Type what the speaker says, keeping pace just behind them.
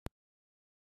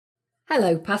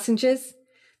Hello passengers,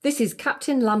 this is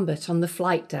Captain Lambert on the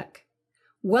flight deck.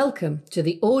 Welcome to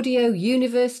the audio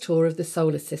universe tour of the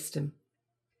solar system.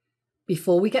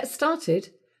 Before we get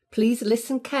started, please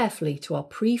listen carefully to our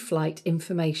pre-flight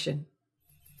information.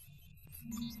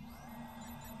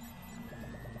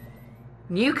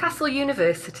 Newcastle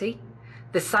University,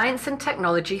 the Science and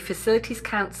Technology Facilities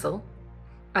Council,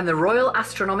 and the Royal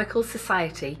Astronomical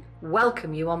Society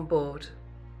welcome you on board.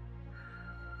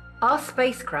 Our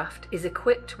spacecraft is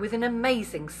equipped with an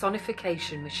amazing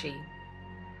sonification machine.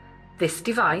 This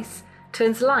device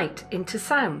turns light into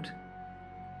sound.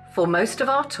 For most of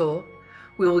our tour,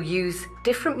 we will use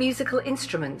different musical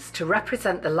instruments to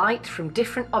represent the light from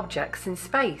different objects in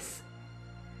space.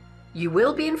 You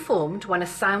will be informed when a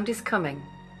sound is coming.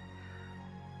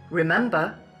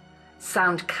 Remember,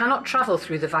 sound cannot travel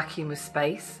through the vacuum of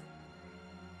space.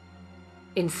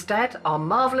 Instead, our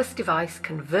marvellous device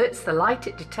converts the light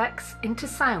it detects into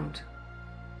sound.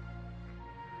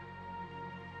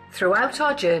 Throughout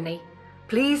our journey,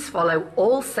 please follow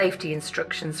all safety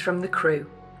instructions from the crew.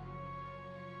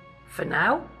 For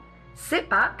now, sit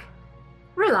back,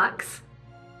 relax,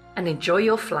 and enjoy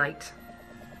your flight.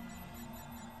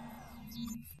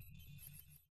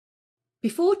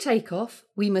 Before takeoff,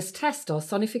 we must test our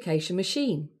sonification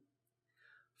machine.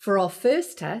 For our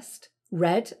first test,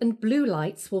 red and blue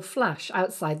lights will flash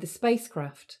outside the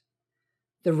spacecraft.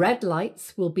 The red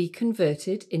lights will be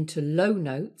converted into low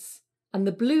notes and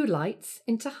the blue lights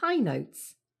into high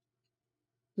notes.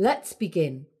 Let's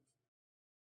begin.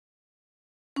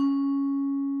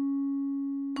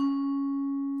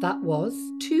 That was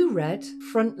 2 red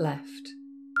front left,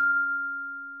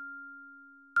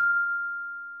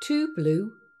 2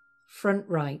 blue front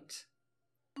right,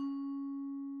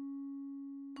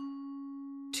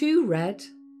 2 red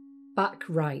back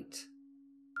right,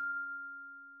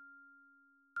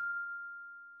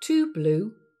 2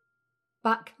 blue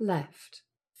back left.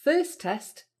 First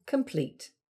test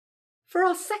complete. For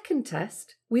our second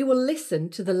test, we will listen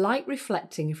to the light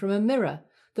reflecting from a mirror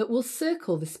that will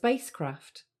circle the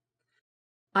spacecraft.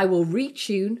 I will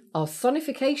retune our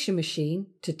sonification machine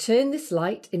to turn this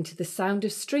light into the sound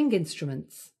of string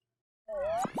instruments.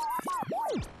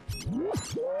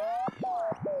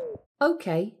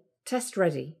 OK, test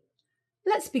ready.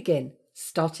 Let's begin,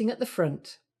 starting at the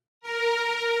front.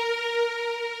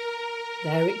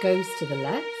 There it goes to the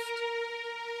left.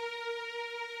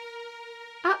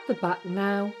 At the back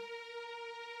now.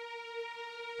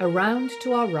 Around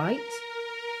to our right.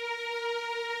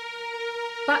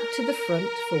 Back to the front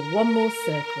for one more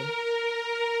circle.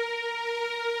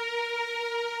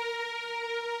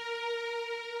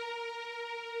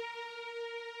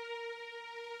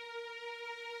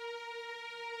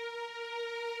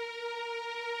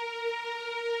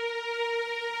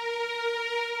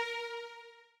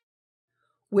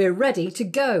 We're ready to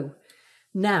go.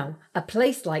 Now, a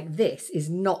place like this is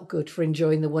not good for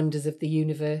enjoying the wonders of the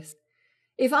universe.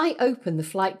 If I open the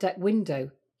flight deck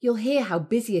window, you'll hear how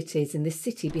busy it is in the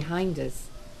city behind us.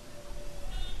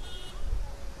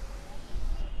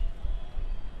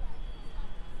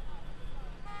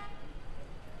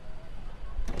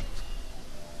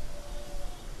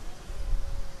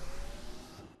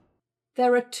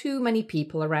 There are too many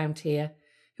people around here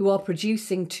who are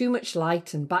producing too much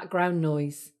light and background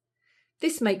noise.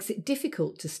 This makes it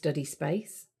difficult to study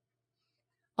space.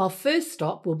 Our first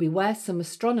stop will be where some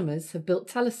astronomers have built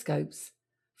telescopes,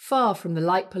 far from the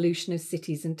light pollution of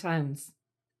cities and towns.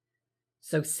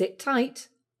 So sit tight,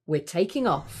 we're taking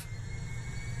off.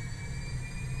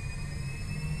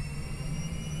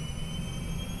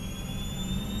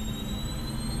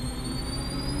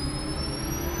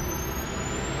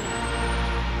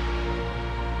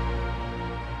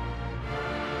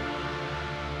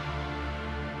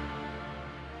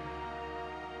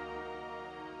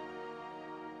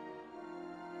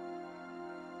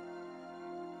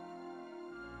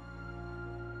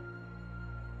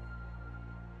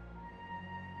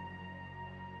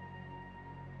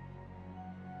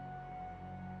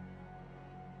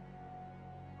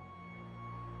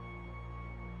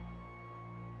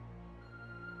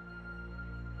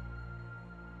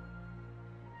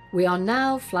 We are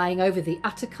now flying over the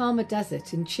Atacama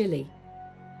Desert in Chile,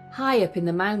 high up in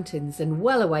the mountains and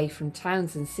well away from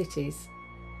towns and cities.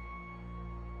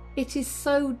 It is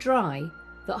so dry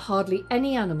that hardly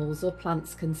any animals or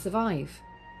plants can survive.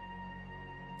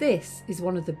 This is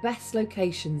one of the best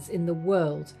locations in the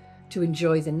world to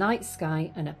enjoy the night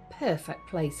sky and a perfect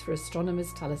place for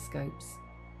astronomers' telescopes.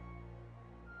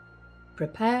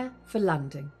 Prepare for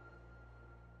landing.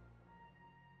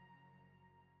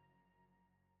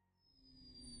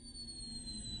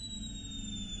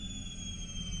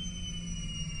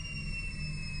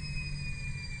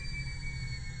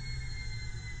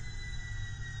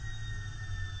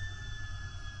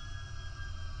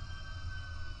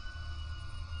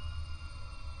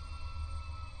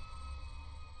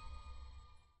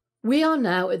 We are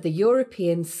now at the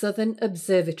European Southern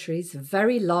Observatory's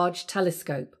Very Large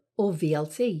Telescope, or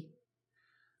VLT.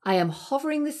 I am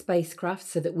hovering the spacecraft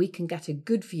so that we can get a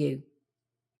good view.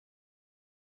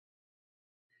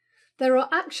 There are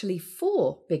actually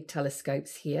 4 big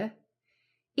telescopes here,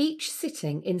 each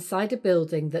sitting inside a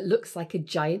building that looks like a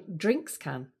giant drinks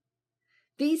can.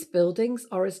 These buildings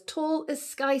are as tall as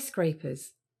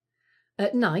skyscrapers.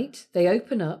 At night, they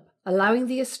open up, allowing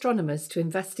the astronomers to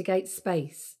investigate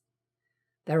space.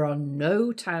 There are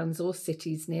no towns or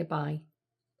cities nearby.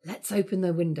 Let's open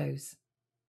the windows.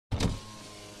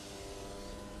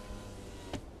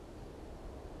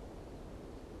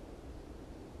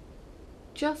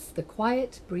 Just the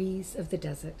quiet breeze of the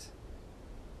desert.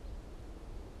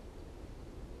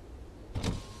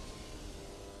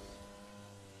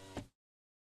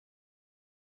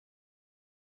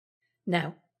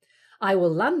 Now, I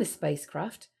will land the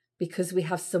spacecraft because we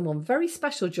have someone very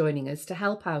special joining us to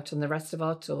help out on the rest of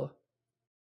our tour.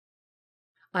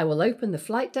 I will open the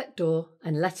flight deck door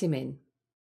and let him in.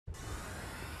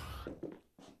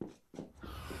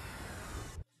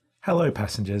 Hello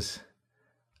passengers.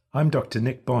 I'm Dr.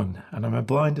 Nick Bond and I'm a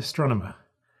blind astronomer.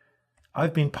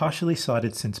 I've been partially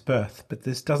sighted since birth, but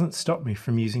this doesn't stop me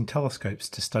from using telescopes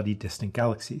to study distant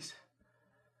galaxies.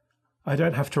 I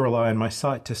don't have to rely on my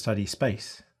sight to study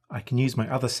space. I can use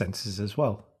my other senses as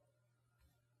well.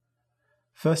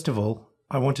 First of all,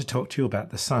 I want to talk to you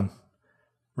about the sun.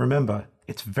 Remember,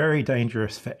 it's very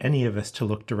dangerous for any of us to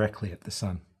look directly at the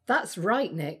sun. That's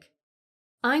right, Nick.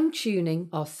 I'm tuning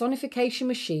our sonification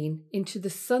machine into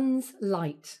the sun's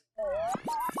light.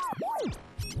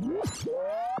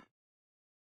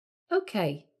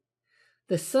 Okay,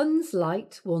 the sun's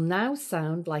light will now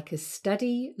sound like a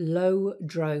steady, low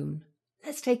drone.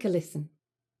 Let's take a listen.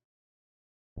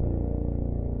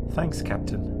 Thanks,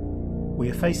 Captain. We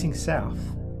are facing south,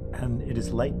 and it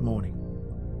is late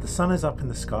morning. The sun is up in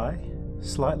the sky,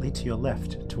 slightly to your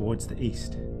left towards the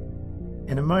east.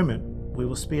 In a moment, we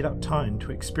will speed up time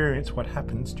to experience what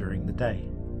happens during the day.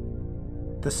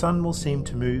 The sun will seem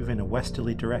to move in a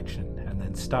westerly direction and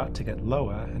then start to get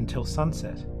lower until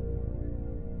sunset.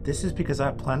 This is because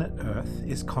our planet Earth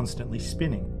is constantly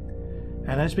spinning,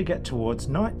 and as we get towards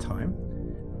night time,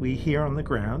 we here on the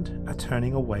ground are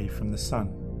turning away from the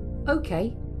sun.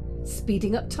 Okay,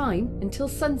 speeding up time until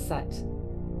sunset.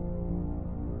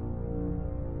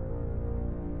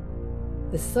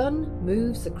 The sun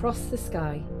moves across the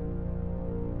sky.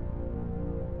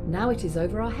 Now it is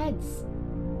over our heads.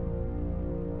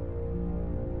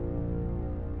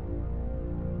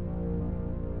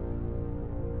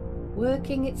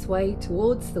 Working its way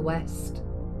towards the west.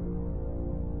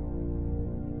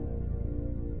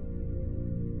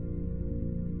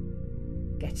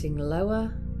 Getting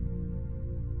lower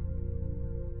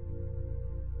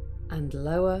and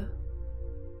lower.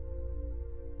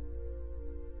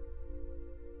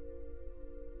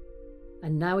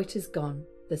 And now it is gone.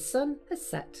 The sun has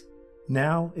set.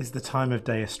 Now is the time of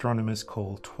day astronomers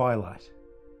call twilight.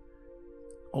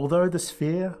 Although the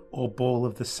sphere or ball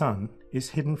of the sun is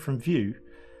hidden from view,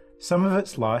 some of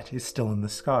its light is still in the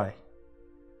sky.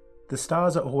 The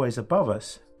stars are always above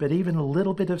us, but even a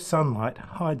little bit of sunlight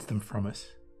hides them from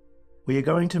us. We are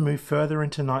going to move further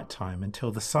into nighttime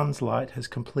until the sun's light has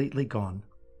completely gone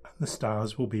and the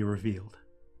stars will be revealed.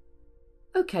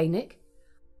 Okay, Nick.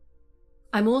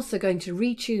 I'm also going to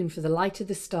retune for the light of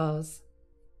the stars.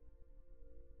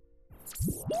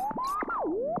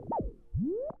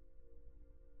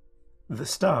 The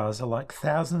stars are like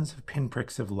thousands of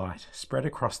pinpricks of light spread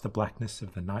across the blackness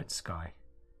of the night sky.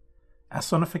 Our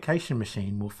sonification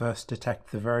machine will first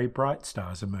detect the very bright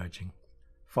stars emerging,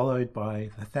 followed by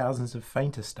the thousands of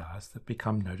fainter stars that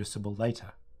become noticeable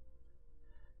later.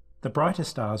 The brighter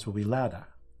stars will be louder,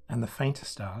 and the fainter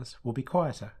stars will be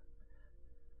quieter.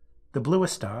 The bluer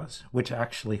stars, which are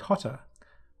actually hotter,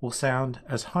 will sound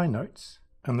as high notes,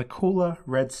 and the cooler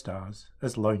red stars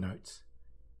as low notes.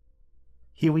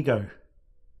 Here we go.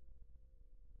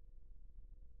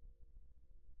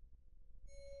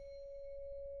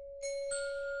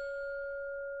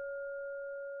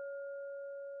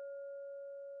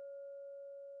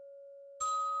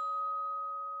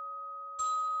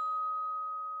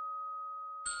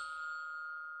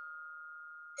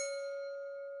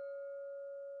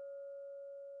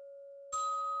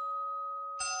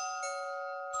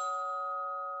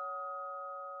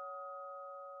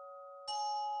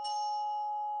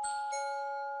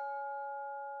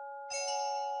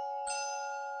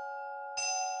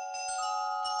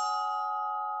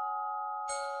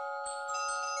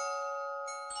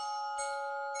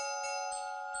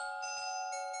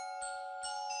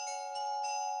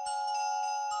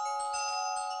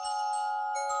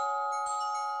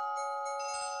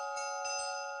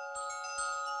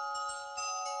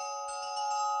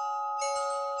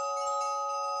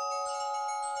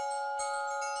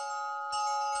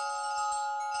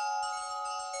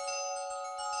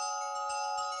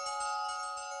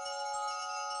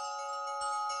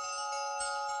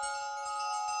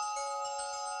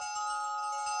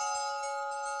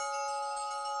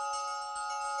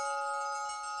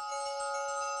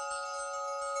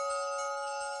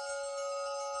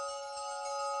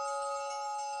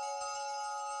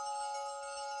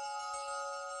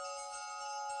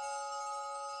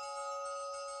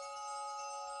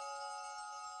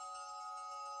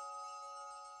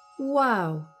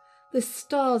 Wow, the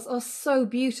stars are so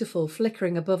beautiful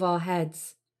flickering above our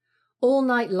heads. All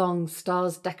night long,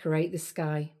 stars decorate the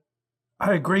sky.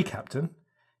 I agree, Captain.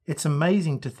 It's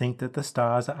amazing to think that the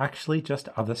stars are actually just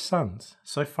other suns,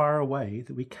 so far away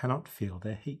that we cannot feel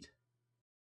their heat.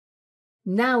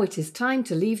 Now it is time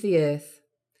to leave the Earth.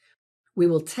 We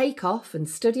will take off and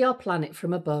study our planet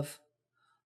from above.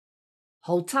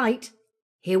 Hold tight.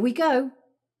 Here we go.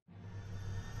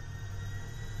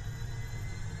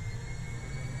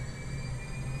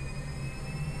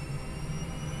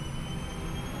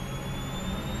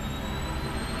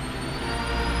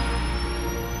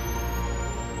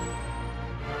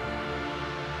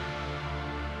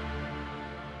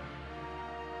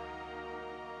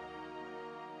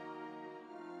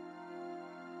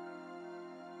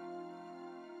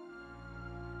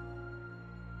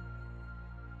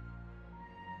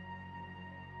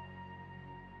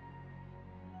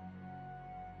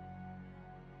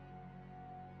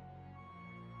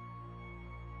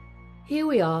 Here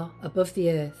we are above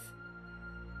the Earth,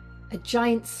 a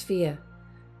giant sphere,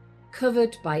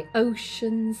 covered by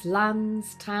oceans,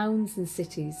 lands, towns and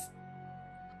cities.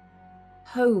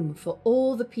 Home for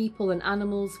all the people and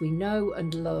animals we know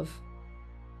and love.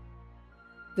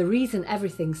 The reason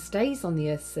everything stays on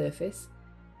the Earth's surface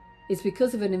is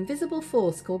because of an invisible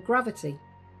force called gravity.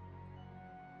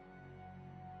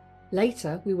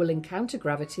 Later, we will encounter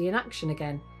gravity in action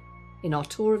again in our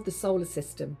tour of the solar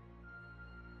system.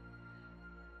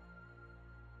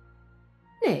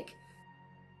 Nick,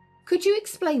 could you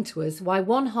explain to us why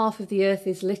one half of the Earth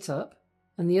is lit up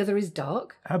and the other is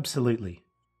dark? Absolutely.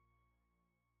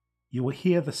 You will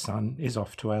hear the sun is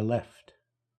off to our left.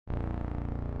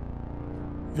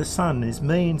 The sun is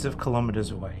millions of kilometres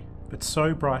away, but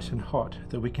so bright and hot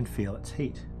that we can feel its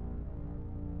heat.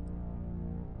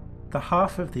 The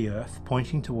half of the Earth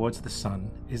pointing towards the sun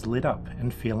is lit up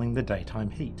and feeling the daytime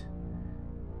heat.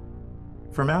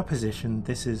 From our position,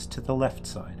 this is to the left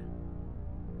side.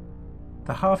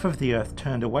 The half of the Earth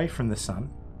turned away from the sun,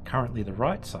 currently the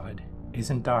right side, is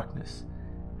in darkness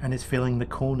and is feeling the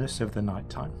coolness of the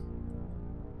nighttime.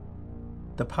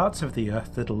 The parts of the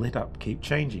Earth that are lit up keep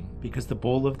changing because the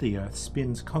ball of the Earth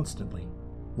spins constantly,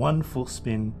 one full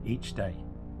spin each day.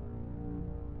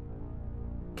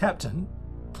 Captain,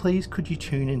 please could you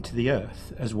tune into the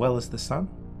Earth as well as the sun?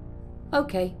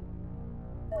 Okay.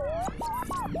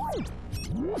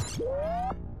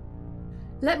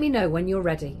 Let me know when you're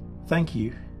ready. Thank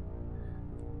you.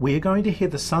 We are going to hear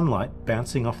the sunlight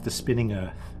bouncing off the spinning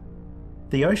Earth.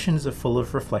 The oceans are full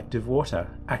of reflective water,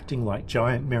 acting like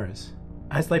giant mirrors.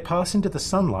 As they pass into the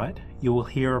sunlight, you will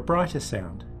hear a brighter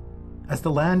sound. As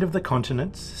the land of the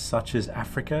continents, such as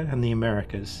Africa and the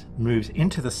Americas, moves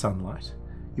into the sunlight,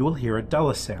 you will hear a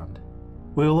duller sound.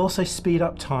 We will also speed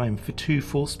up time for 2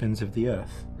 full spins of the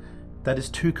Earth. That is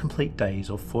 2 complete days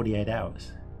or 48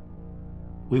 hours.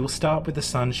 We will start with the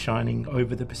sun shining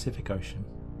over the Pacific Ocean.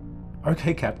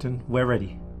 Okay, Captain, we're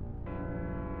ready.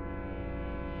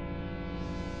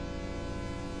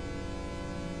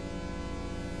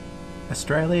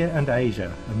 Australia and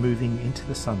Asia are moving into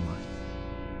the sunlight.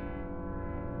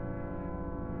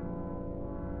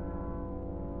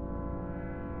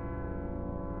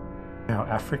 Now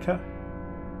Africa,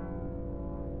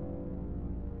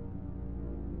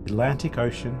 Atlantic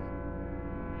Ocean,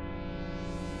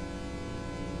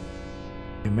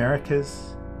 the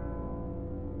Americas,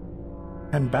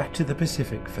 and back to the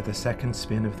Pacific for the second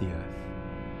spin of the Earth.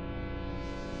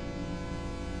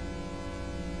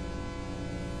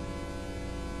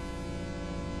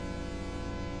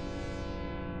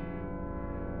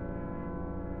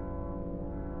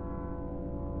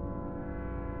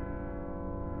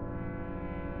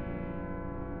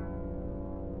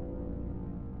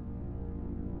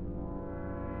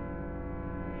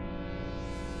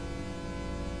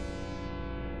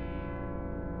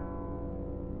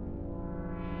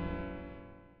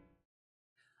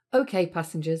 Okay,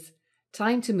 passengers,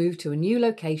 time to move to a new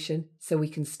location so we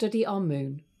can study our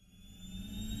moon.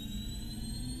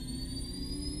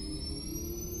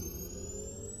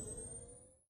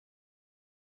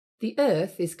 The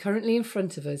Earth is currently in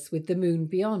front of us with the moon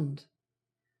beyond.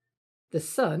 The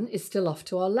sun is still off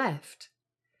to our left.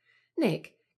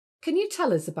 Nick, can you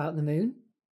tell us about the moon?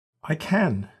 I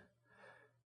can.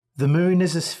 The moon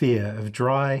is a sphere of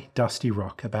dry, dusty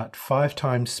rock about 5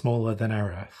 times smaller than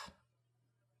our Earth.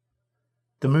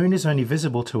 The moon is only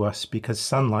visible to us because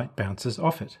sunlight bounces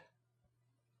off it.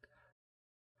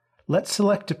 Let's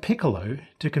select a piccolo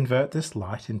to convert this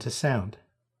light into sound.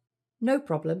 No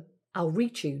problem, I'll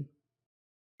retune.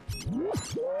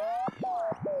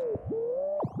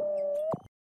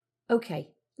 Okay,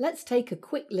 let's take a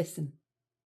quick listen.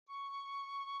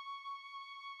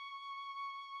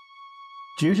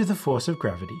 Due to the force of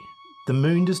gravity, the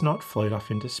Moon does not float off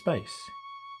into space,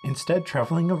 instead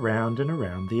travelling around and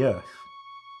around the Earth.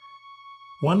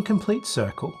 One complete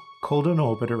circle, called an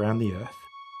orbit around the Earth,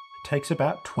 takes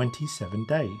about 27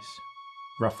 days,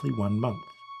 roughly 1 month.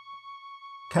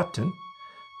 Captain,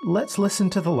 let's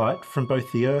listen to the light from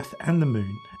both the Earth and the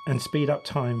Moon and speed up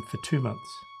time for 2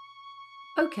 months.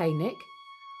 OK, Nick.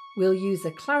 We'll use a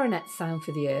clarinet sound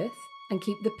for the Earth and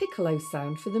keep the piccolo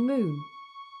sound for the Moon.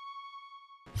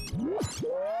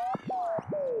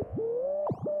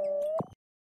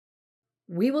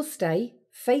 We will stay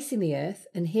facing the Earth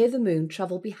and hear the Moon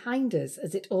travel behind us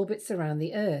as it orbits around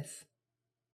the Earth.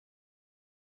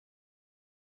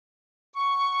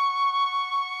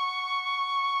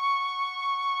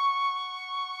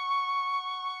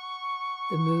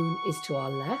 The Moon is to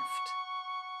our left,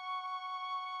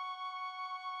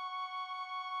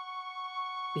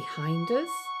 behind us,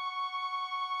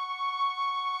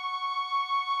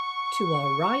 to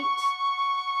our right,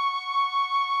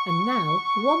 and now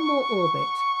one more orbit.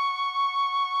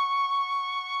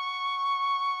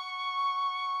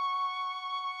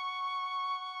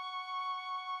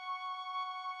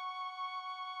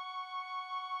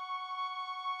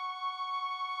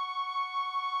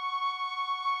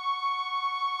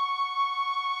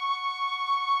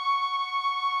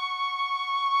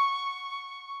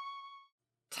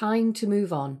 Time to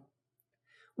move on.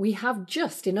 We have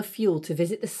just enough fuel to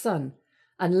visit the Sun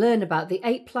and learn about the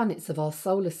 8 planets of our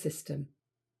solar system.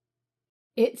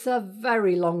 It's a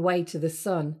very long way to the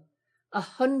Sun,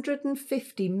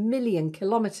 150 million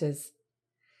kilometres.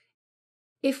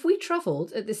 If we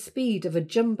travelled at the speed of a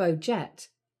jumbo jet,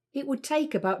 it would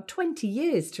take about 20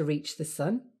 years to reach the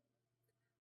Sun.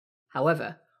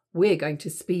 However, we're going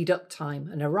to speed up time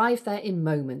and arrive there in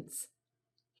moments.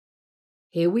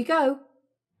 Here we go.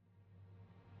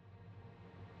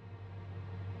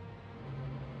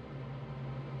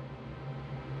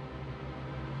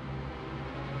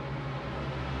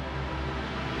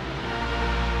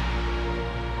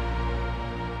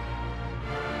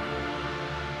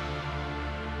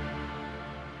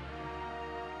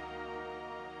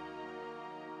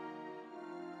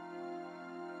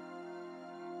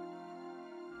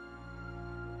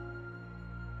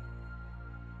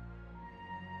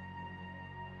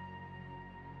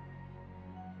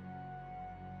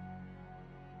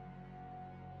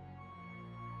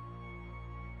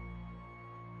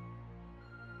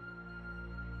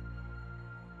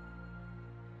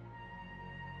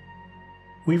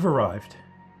 We've arrived.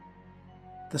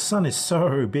 The Sun is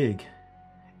so big,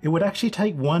 it would actually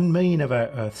take 1 million of our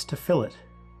Earths to fill it.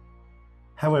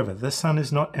 However, the Sun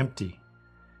is not empty.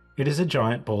 It is a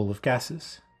giant ball of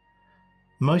gases.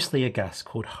 Mostly a gas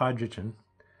called hydrogen,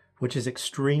 which is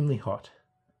extremely hot.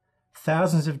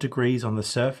 Thousands of degrees on the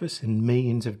surface and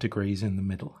millions of degrees in the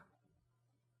middle.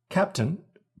 Captain,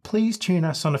 please tune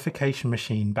our sonification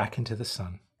machine back into the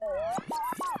Sun.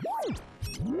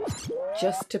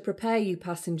 Just to prepare you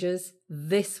passengers,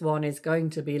 this one is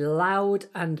going to be loud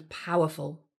and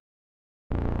powerful.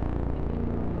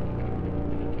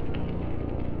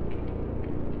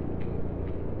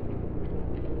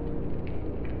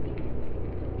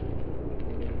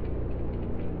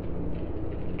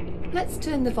 Let's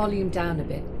turn the volume down a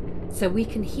bit so we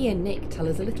can hear Nick tell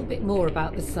us a little bit more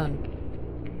about the Sun.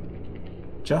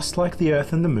 Just like the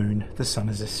Earth and the Moon, the Sun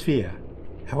is a sphere.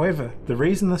 However, the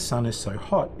reason the Sun is so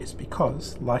hot is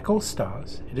because, like all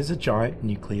stars, it is a giant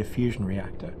nuclear fusion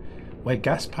reactor, where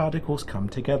gas particles come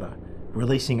together,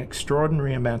 releasing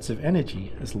extraordinary amounts of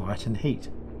energy as light and heat.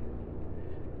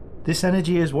 This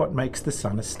energy is what makes the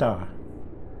Sun a star.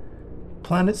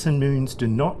 Planets and moons do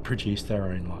not produce their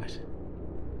own light.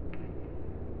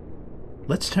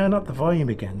 Let's turn up the volume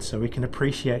again so we can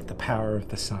appreciate the power of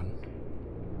the Sun.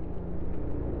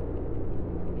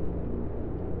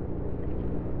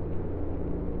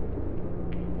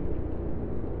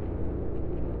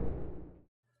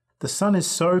 The Sun is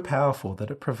so powerful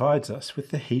that it provides us with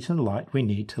the heat and light we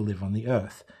need to live on the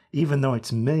Earth, even though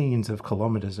it's millions of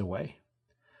kilometres away.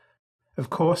 Of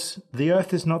course, the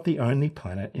Earth is not the only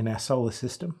planet in our solar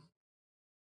system.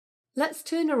 Let's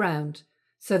turn around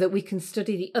so that we can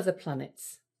study the other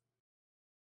planets.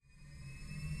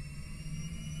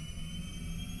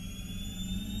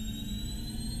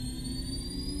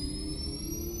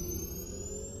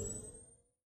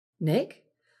 Nick?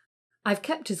 I've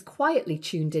kept us quietly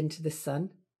tuned into the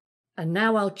Sun, and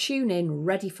now I'll tune in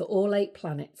ready for all 8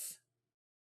 planets.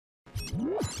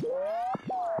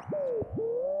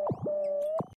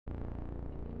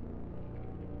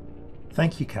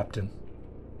 Thank you, Captain.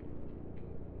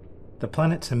 The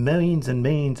planets are millions and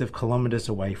millions of kilometres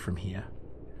away from here.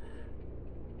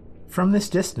 From this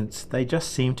distance, they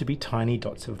just seem to be tiny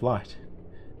dots of light.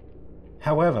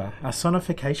 However, our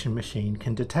sonification machine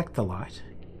can detect the light,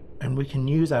 and we can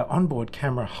use our onboard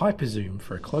camera hyperzoom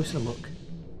for a closer look.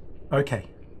 Okay,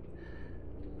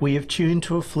 we have tuned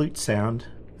to a flute sound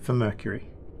for Mercury,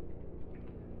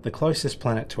 the closest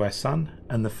planet to our Sun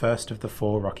and the first of the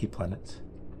 4 rocky planets.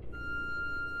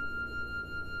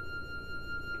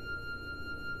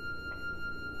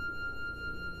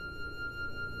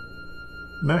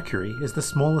 Mercury is the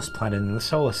smallest planet in the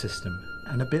solar system,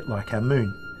 and a bit like our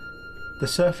Moon. The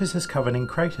surface is covered in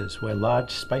craters where large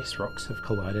space rocks have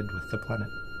collided with the planet.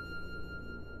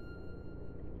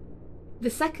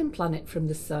 The second planet from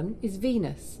the Sun is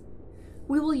Venus.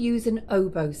 We will use an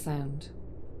oboe sound.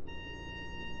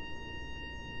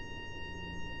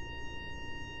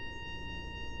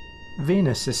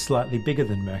 Venus is slightly bigger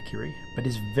than Mercury, but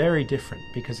is very different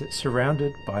because it's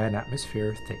surrounded by an atmosphere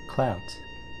of thick clouds.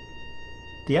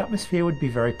 The atmosphere would be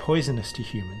very poisonous to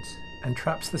humans and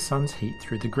traps the sun's heat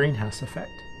through the greenhouse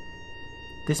effect.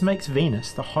 This makes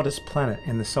Venus the hottest planet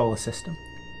in the solar system.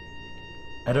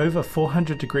 At over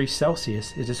 400 degrees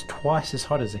Celsius, it is twice as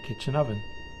hot as a kitchen oven.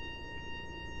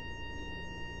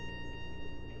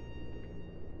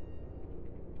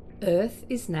 Earth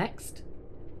is next.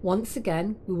 Once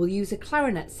again, we will use a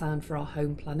clarinet sound for our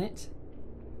home planet.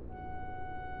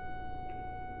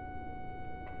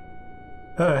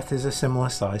 Earth is a similar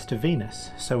size to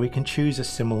Venus, so we can choose a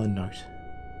similar note.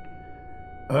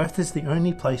 Earth is the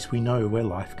only place we know where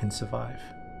life can survive.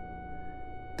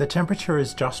 The temperature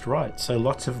is just right, so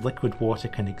lots of liquid water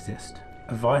can exist,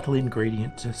 a vital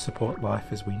ingredient to support life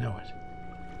as we know it.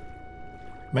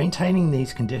 Maintaining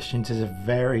these conditions is a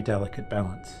very delicate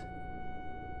balance.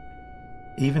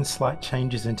 Even slight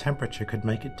changes in temperature could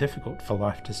make it difficult for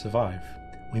life to survive.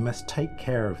 We must take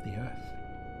care of the Earth.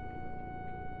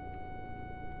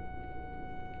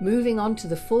 Moving on to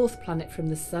the 4th planet from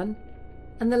the Sun,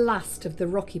 and the last of the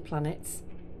rocky planets,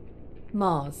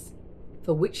 Mars,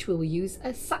 for which we will use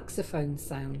a saxophone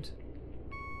sound.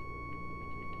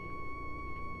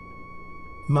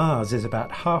 Mars is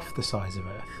about half the size of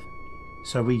Earth,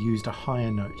 so we used a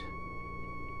higher note.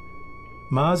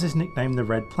 Mars is nicknamed the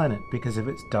Red Planet because of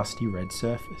its dusty red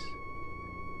surface.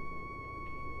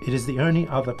 It is the only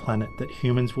other planet that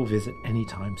humans will visit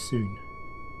anytime soon.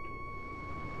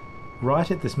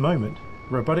 Right at this moment,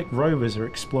 robotic rovers are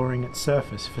exploring its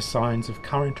surface for signs of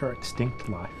current or extinct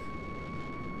life.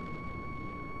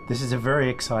 This is a very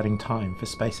exciting time for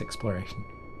space exploration.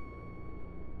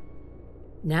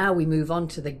 Now we move on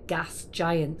to the gas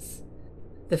giants.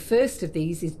 The first of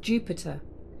these is Jupiter.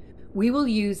 We will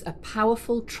use a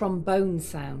powerful trombone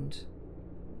sound.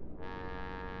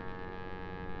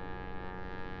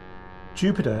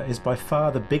 Jupiter is by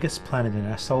far the biggest planet in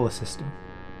our solar system.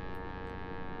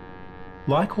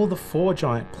 Like all the 4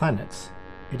 giant planets,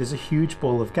 it is a huge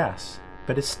ball of gas,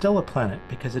 but is still a planet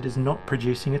because it is not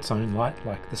producing its own light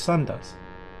like the Sun does.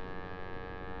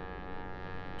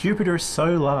 Jupiter is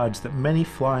so large that many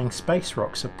flying space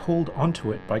rocks are pulled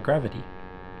onto it by gravity.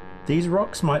 These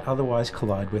rocks might otherwise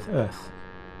collide with Earth.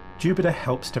 Jupiter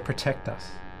helps to protect us.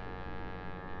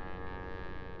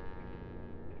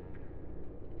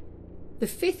 The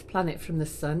 5th planet from the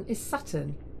Sun is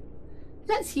Saturn.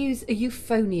 Let's use a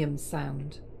euphonium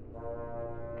sound.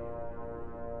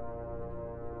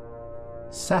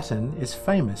 Saturn is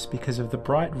famous because of the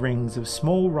bright rings of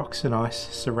small rocks and ice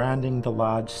surrounding the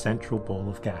large central ball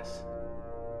of gas.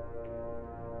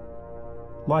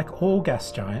 Like all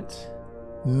gas giants,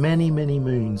 many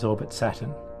moons orbit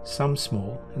Saturn, some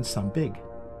small and some big.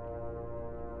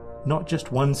 Not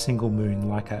just one single moon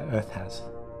like our Earth has.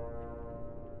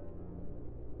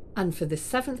 And for the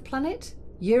 7th planet,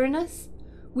 Uranus,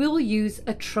 we will use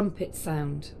a trumpet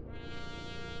sound.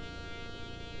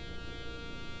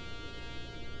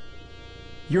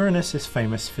 Uranus is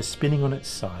famous for spinning on its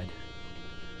side.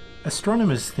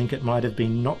 Astronomers think it might have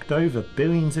been knocked over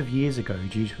billions of years ago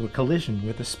due to a collision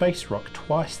with a space rock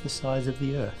twice the size of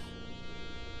the Earth.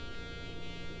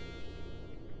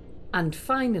 And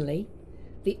finally,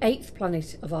 the 8th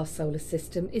planet of our solar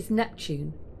system is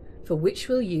Neptune, for which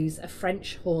we'll use a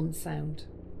French horn sound.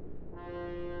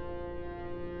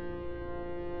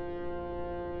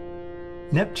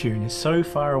 Neptune is so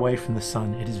far away from the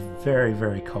Sun it is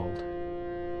very cold.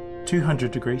 200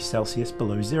 degrees Celsius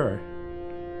below zero.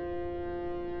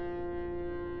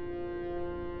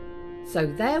 So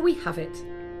there we have it.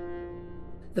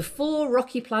 The 4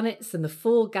 rocky planets and the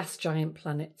 4 gas giant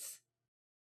planets.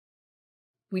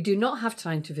 We do not have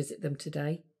time to visit them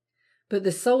today, but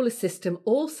the solar system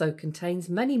also contains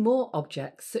many more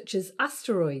objects such as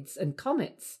asteroids and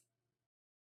comets.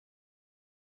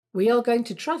 We are going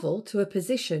to travel to a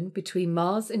position between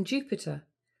Mars and Jupiter,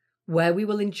 where we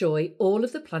will enjoy all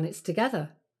of the planets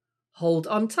together. Hold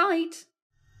on tight.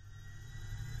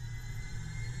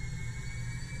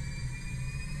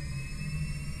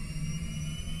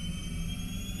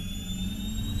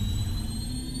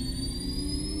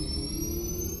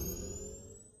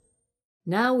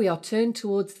 Now we are turned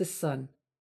towards the Sun.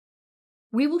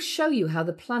 We will show you how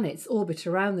the planets orbit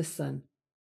around the Sun.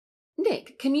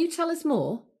 Nick, can you tell us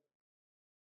more?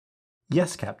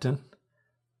 Yes, Captain.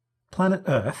 Planet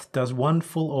Earth does one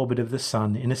full orbit of the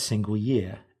Sun in a single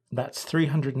year. That's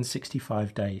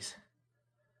 365 days.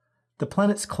 The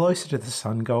planets closer to the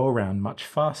Sun go around much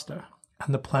faster,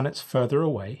 and the planets further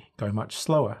away go much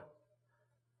slower.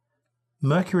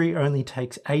 Mercury only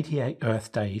takes 88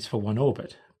 Earth days for one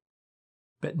orbit,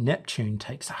 but Neptune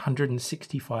takes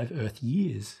 165 Earth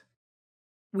years.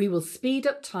 We will speed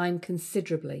up time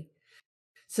considerably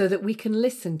so that we can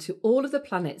listen to all of the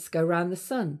planets go round the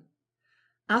Sun.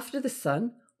 After the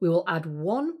Sun, we will add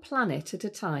one planet at a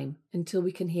time until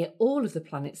we can hear all of the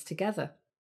planets together.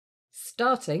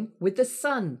 Starting with the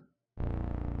Sun.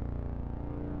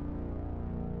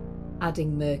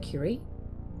 Adding Mercury,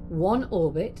 one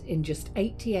orbit in just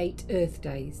 88 Earth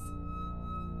days.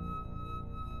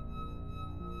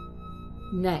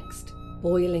 Next,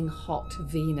 boiling hot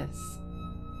Venus.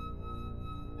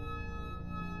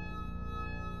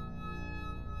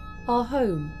 Our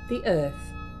home, the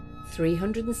Earth,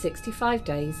 365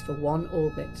 days for one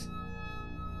orbit.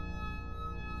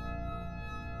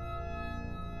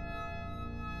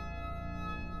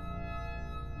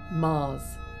 Mars,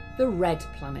 the red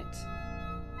planet.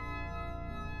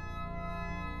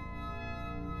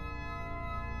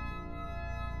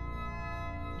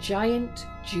 Giant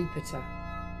Jupiter.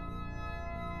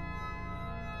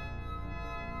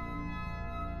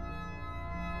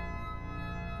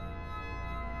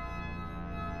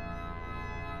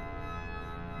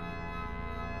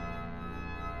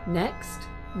 Next,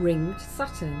 ringed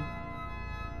Saturn.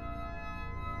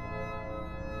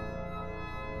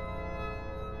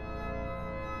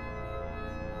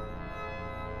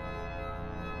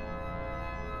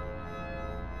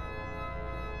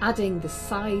 Adding the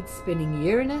side-spinning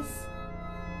Uranus.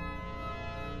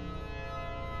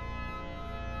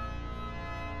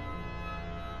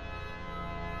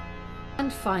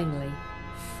 And finally,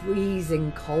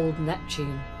 freezing cold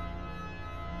Neptune.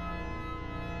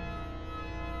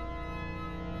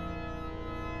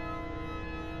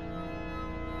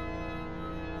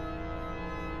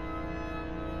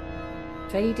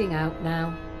 Fading out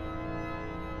now.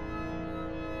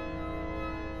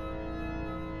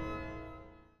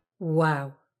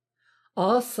 Wow,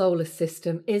 our solar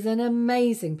system is an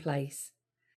amazing place.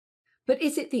 But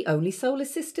is it the only solar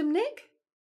system, Nick?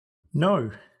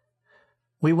 No.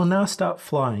 We will now start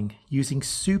flying using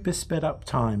super sped up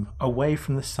time away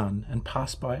from the Sun and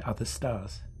pass by other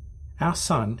stars. Our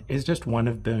Sun is just one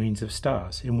of billions of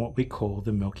stars in what we call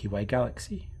the Milky Way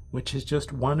galaxy, which is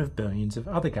just one of billions of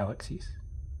other galaxies.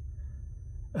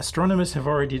 Astronomers have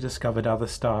already discovered other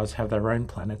stars have their own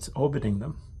planets orbiting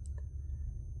them.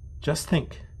 Just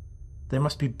think, there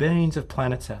must be billions of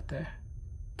planets out there.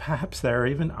 Perhaps there are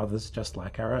even others just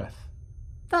like our Earth.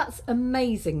 That's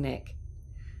amazing, Nick.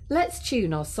 Let's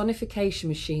tune our sonification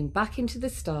machine back into the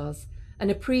stars and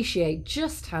appreciate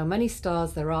just how many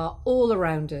stars there are all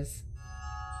around us.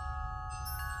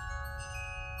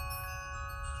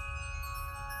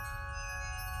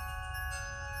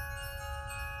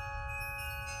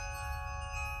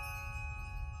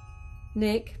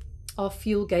 Nick, our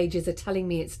fuel gauges are telling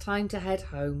me it's time to head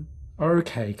home.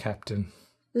 Okay, Captain.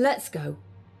 Let's go.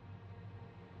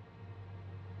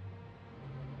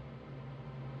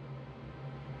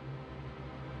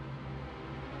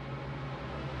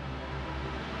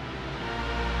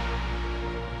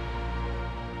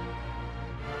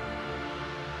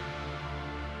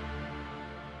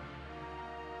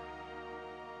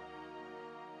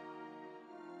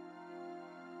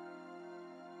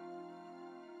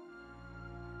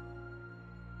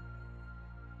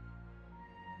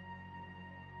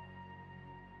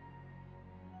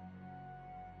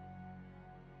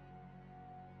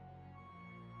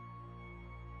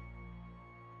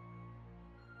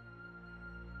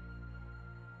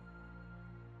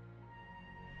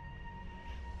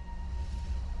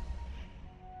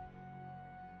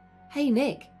 Hey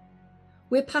Nick,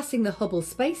 we're passing the Hubble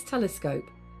Space Telescope.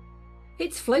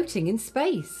 It's floating in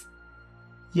space.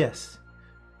 Yes,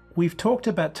 we've talked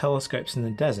about telescopes in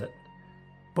the desert,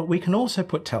 but we can also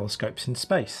put telescopes in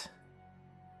space.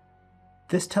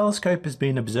 This telescope has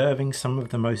been observing some of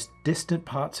the most distant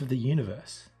parts of the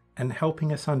universe. and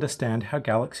helping us understand how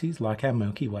galaxies like our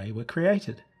Milky Way were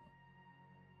created.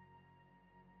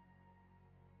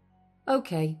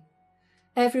 OK,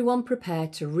 everyone prepare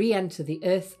to re-enter the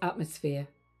Earth's atmosphere.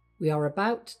 We are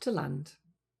about to land.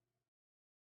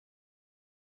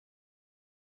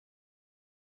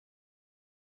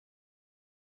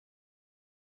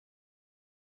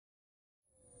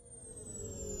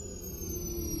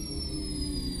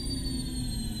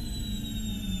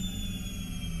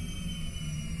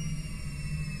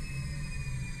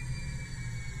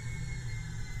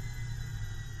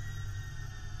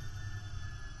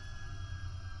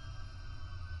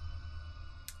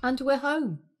 And we're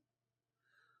home.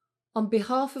 On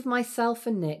behalf of myself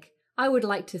and Nick, I would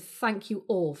like to thank you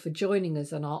all for joining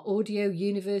us on our audio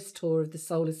universe tour of the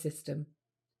solar system.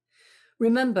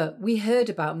 Remember, we heard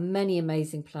about many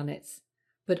amazing planets,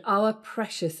 but our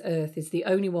precious Earth is the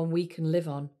only one we can live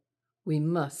on. We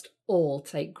must all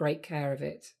take great care of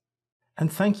it.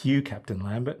 And thank you, Captain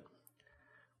Lambert.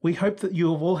 We hope that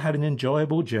you have all had an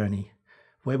enjoyable journey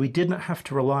where we did not have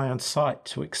to rely on sight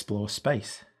to explore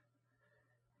space.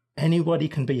 Anybody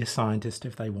can be a scientist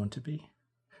if they want to be.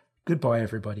 Goodbye,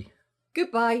 everybody.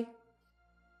 Goodbye.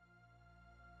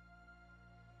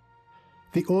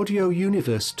 The Audio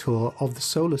Universe Tour of the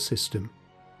Solar System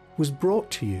was brought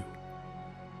to you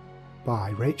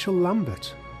by Rachel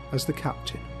Lambert as the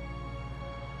captain,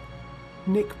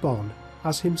 Nick Bonn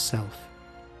as himself,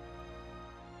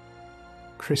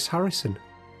 Chris Harrison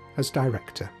as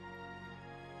director,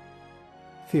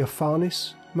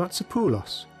 Theophanis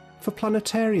Matsopoulos for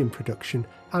planetarium production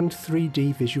and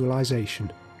 3D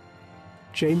visualization,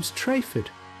 James Trayford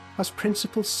as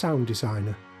principal sound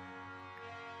designer,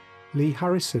 Lee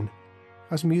Harrison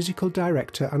as musical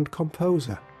director and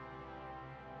composer,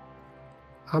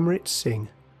 Amrit Singh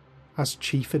as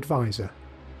chief advisor,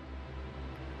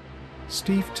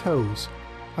 Steve Toes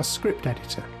as script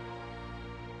editor.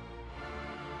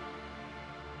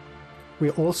 We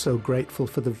are also grateful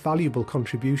for the valuable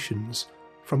contributions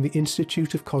from the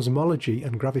Institute of Cosmology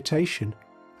and Gravitation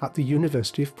at the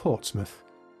University of Portsmouth,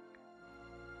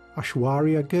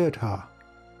 Ashwarya Girdhar,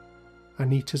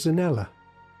 Anita Zanella,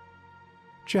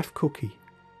 Jeff Cookie,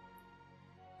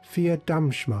 Fia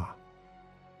Damshmar,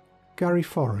 Gary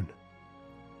Foran,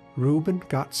 Ruben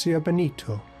Garcia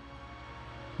Benito,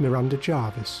 Miranda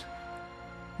Jarvis,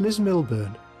 Liz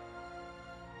Milburn,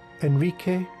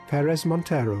 Enrique Perez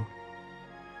Montero,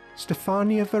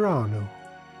 Stefania Verano,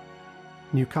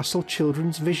 Newcastle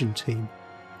Children's Vision Team,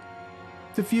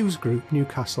 the Views Group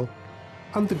Newcastle,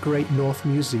 and the Great North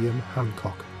Museum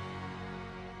Hancock.